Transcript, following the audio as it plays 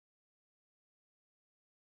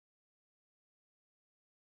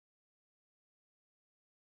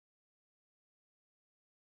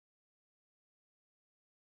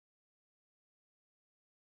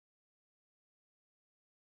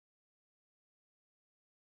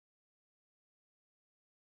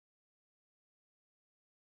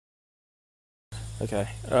Okay.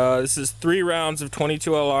 This is 3 rounds of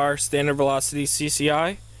 22 LR standard velocity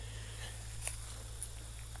CCI.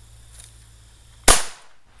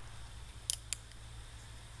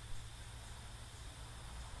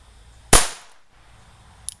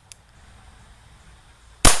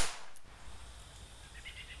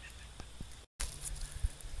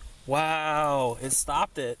 Wow, it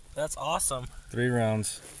stopped it. That's awesome. 3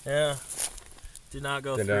 rounds. Yeah. Did not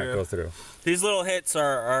go Did through. not go through. These little hits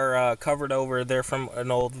are covered over. They're from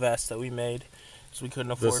an old vest that we made, so we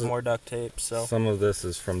couldn't afford more duct tape. So some of this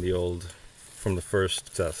is from the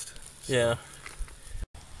first test. So. Yeah.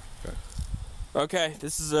 Okay,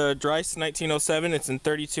 this is a Dryce 1907. It's in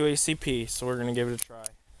 32 ACP, so we're gonna give it a try.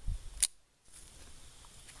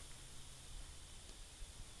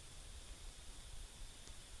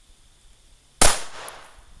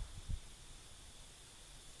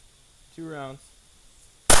 Two rounds.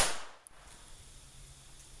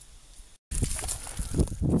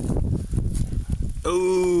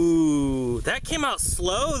 Ooh, that came out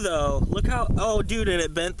slow though. Look how, oh dude, and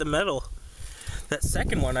it bent the metal. That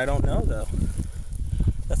second one, I don't know though.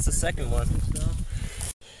 That's the second one.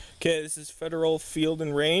 Okay, this is Federal Field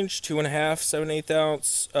and Range, 2.5, 7/8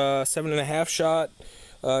 ounce, 7.5 shot,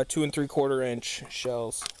 2 3/4 inch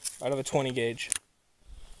shells out of a 20 gauge.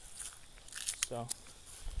 So,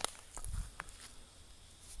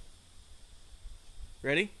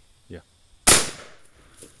 ready? Yeah.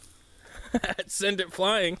 Send it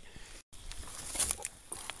flying.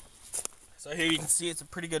 So here you can see it's a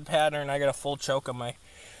pretty good pattern. I got a full choke on my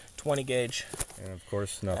 20 gauge. And of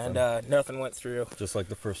course nothing. And nothing went through. Just like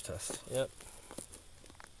the first test. Yep.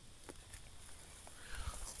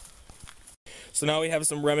 So now we have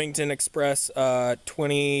some Remington Express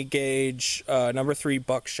 20 gauge number 3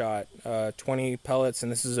 buckshot, 20 pellets, and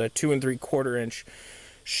this is a 2 3/4 inch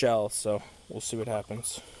shell. So we'll see what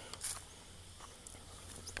happens.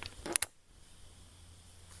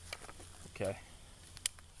 Okay.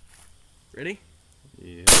 Ready?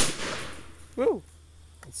 Yeah. Woo!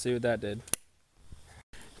 Let's see what that did.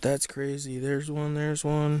 That's crazy. There's one, there's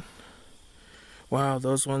one. Wow,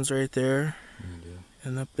 those ones right there. Yeah.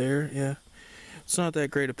 And up there, yeah. It's not that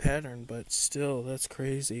great a pattern, but still, that's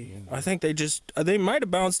crazy. Yeah. I think they might have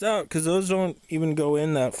bounced out because those don't even go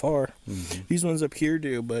in that far. Mm-hmm. These ones up here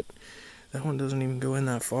do, but that one doesn't even go in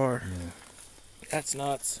that far. Yeah. That's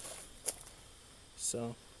nuts.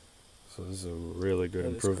 So this is a really good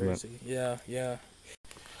improvement. crazy. Yeah, yeah.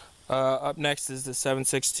 Up next is the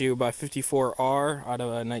 7.62 by 54R out of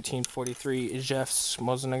a 1943 Jeff's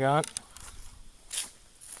Mosinagant.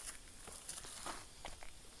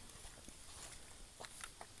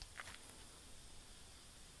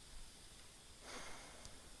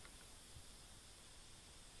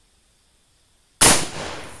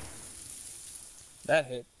 That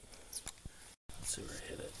hit. Let's see where I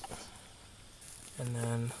hit it. And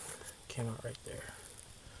then came out right there.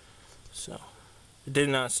 So it did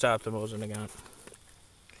not stop the Mosinagant.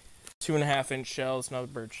 2.5 inch shells, another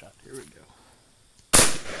bird shot. Here we go.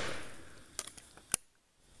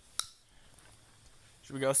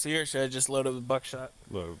 Should we go see or should I just load up the buckshot?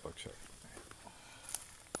 Load of buckshot.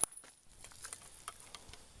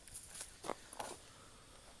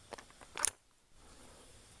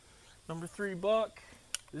 Number 3 buck.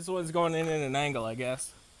 This one's going in an angle, I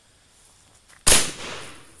guess.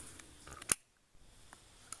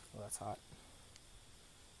 Oh, that's hot.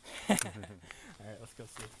 Alright, let's go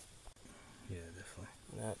see. Yeah,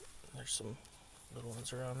 definitely. There's some little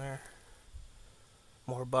ones around there.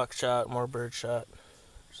 More buckshot, more birdshot.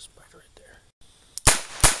 Just back right there.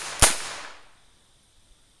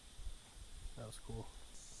 That was cool.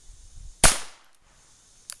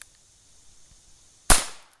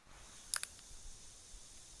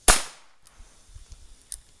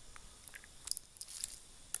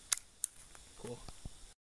 Cool.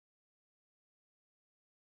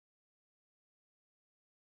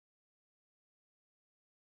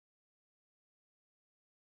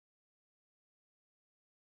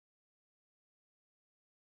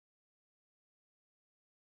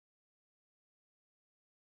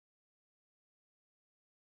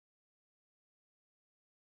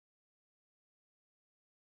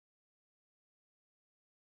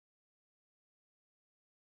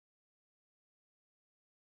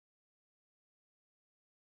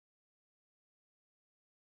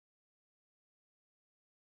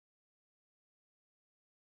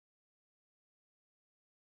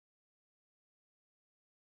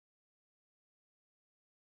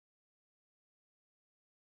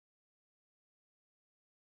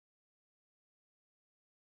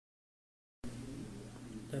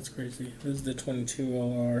 That's crazy. This is the 22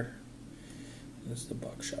 LR. This is the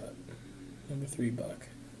buckshot. Number 3 buck.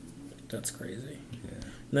 That's crazy. Yeah. And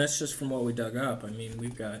that's just from what we dug up. I mean,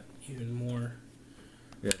 we've got even more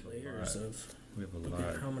layers of. We have a Look lot.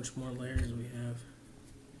 at how much more layers we have.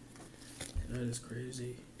 That is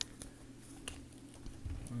crazy.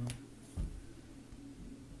 Wow.